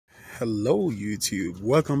Hello YouTube,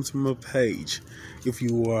 welcome to my page. If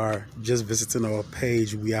you are just visiting our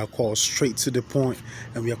page, we are called Straight to the Point,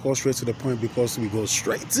 and we are called Straight to the Point because we go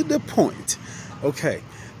straight to the point. Okay,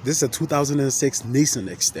 this is a 2006 Nissan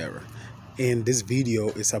Xterra, and this video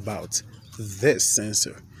is about this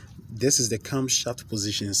sensor. This is the camshaft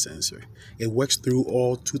position sensor. It works through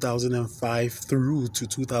all 2005 through to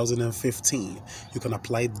 2015. You can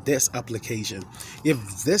apply this application.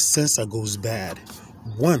 If this sensor goes bad,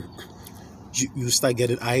 one, you start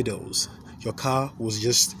getting idles. Your car will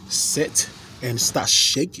just sit and start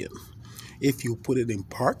shaking. If you put it in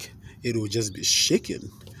park, it will just be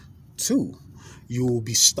shaking. Two, you will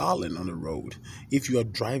be stalling on the road. If you are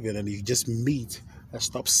driving and you just meet a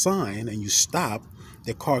stop sign and you stop,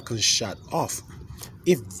 the car can shut off.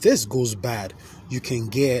 If this goes bad, you can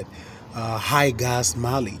get high gas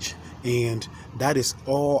mileage, and that is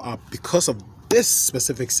all because of this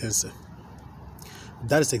specific sensor.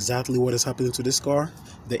 That is exactly what is happening to this car.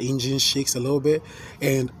 The engine shakes a little bit,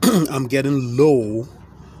 and I'm getting low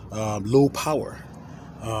power.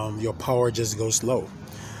 Your power just goes low.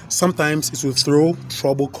 Sometimes it will throw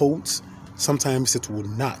trouble codes, sometimes it will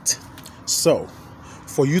not. So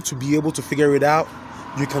for you to be able to figure it out,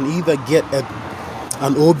 you can either get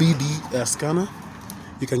an OBD scanner.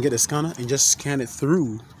 You can get a scanner and just scan it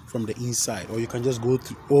through from the inside, or you can just go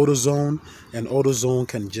to AutoZone, and AutoZone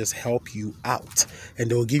can just help you out,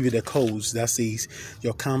 and they'll give you the codes that says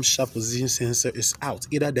your camshaft position sensor is out,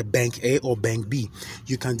 either the bank A or bank B.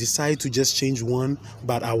 You can decide to just change one,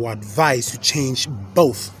 but I would advise you change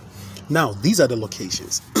both. Now, these are the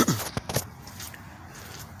locations.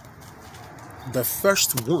 The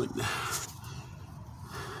first one,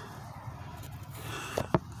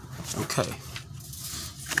 okay,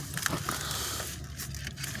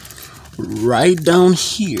 right down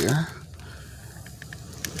here,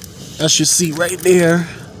 as you see right there,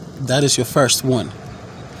 that is your first one.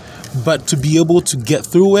 But to be able to get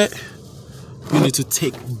through it, you need to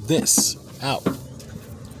take this out.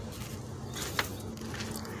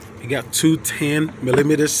 You got two 10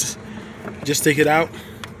 millimeters, just take it out,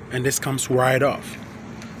 and this comes right off.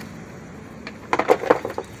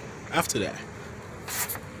 After that,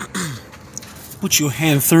 put your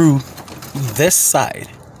hand through this side,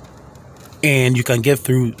 and you can get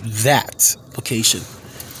through that location.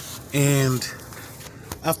 And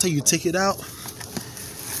after you take it out,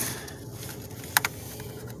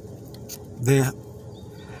 there,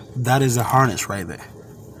 that is a harness right there.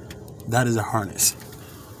 That is a harness.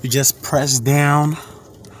 You just press down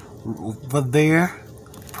over there,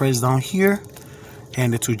 press down here,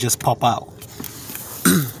 and it will just pop out.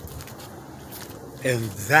 And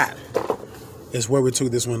that is where we took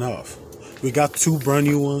this one off. We got two brand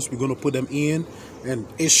new ones. We're going to put them in, and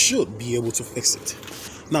it should be able to fix it.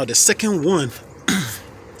 Now, the second one,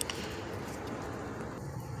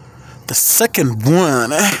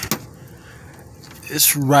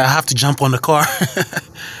 it's right. I have to jump on the car.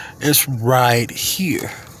 It's right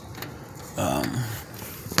here. I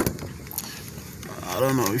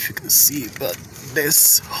don't know if you can see it, but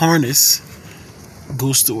this harness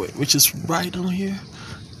goes to it, which is right on here.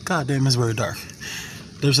 God damn, it's very dark.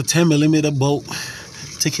 There's a 10 millimeter bolt.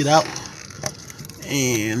 Take it out,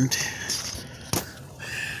 and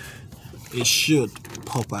it should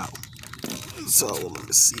pop out. So let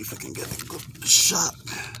me see if I can get a good shot.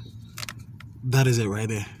 That is it right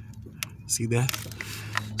there. See that?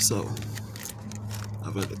 So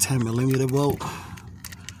I've got the 10 millimeter bolt.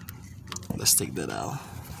 Let's take that out.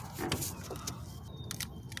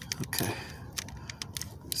 Okay.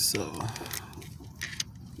 So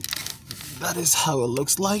that is how it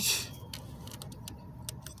looks like.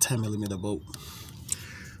 10 millimeter bolt.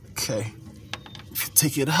 Okay. If you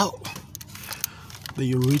take it out, then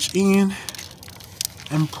you reach in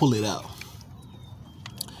and pull it out.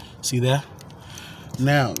 See that?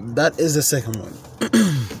 Now, that is the second one.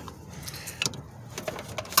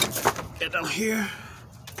 Get down here.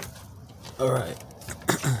 All right.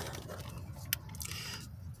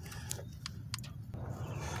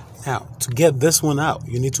 Now, to get this one out,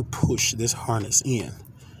 you need to push this harness in.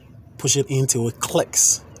 Push it in till it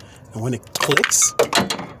clicks. And when it clicks,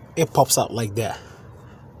 it pops out like that.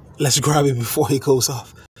 Let's grab it before it goes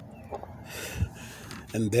off.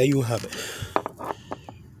 And there you have it.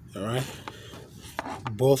 All right.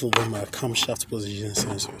 Both of them are camshaft position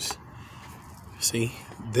sensors. See,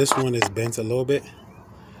 this one is bent a little bit,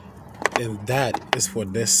 and that is for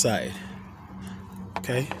this side.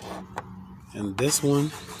 Okay. And this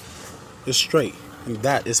one is straight, and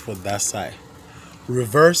that is for that side.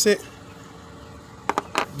 Reverse it.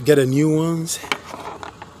 Get a new ones.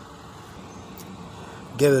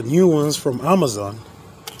 Get a new ones from Amazon.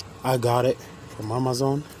 I got it from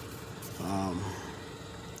Amazon.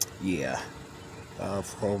 Yeah,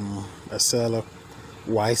 from a seller,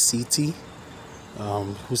 YCT,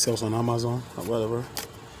 who sells on Amazon or whatever.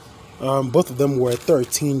 Both of them were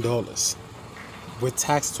 $13. With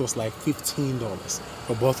tax, it was like $15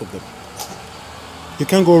 for both of them. You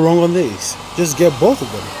can't go wrong on these. Just get both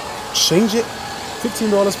of them. Change it.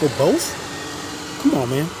 $15 for both? Come on,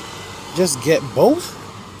 man. Just get both,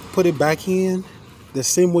 put it back in the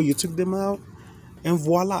same way you took them out, and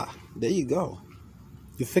voila. There you go.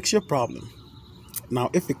 You fix your problem. Now,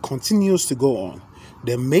 if it continues to go on,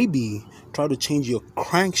 then maybe try to change your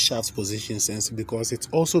crankshaft position sensor, because it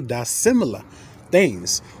also does similar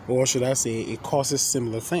things, or should I say it causes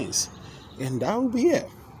similar things. And that will be it.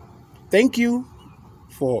 Thank you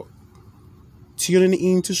for tuning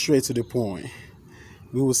in to Straight to the Point.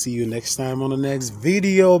 We will see you next time on the next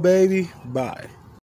video, baby. Bye.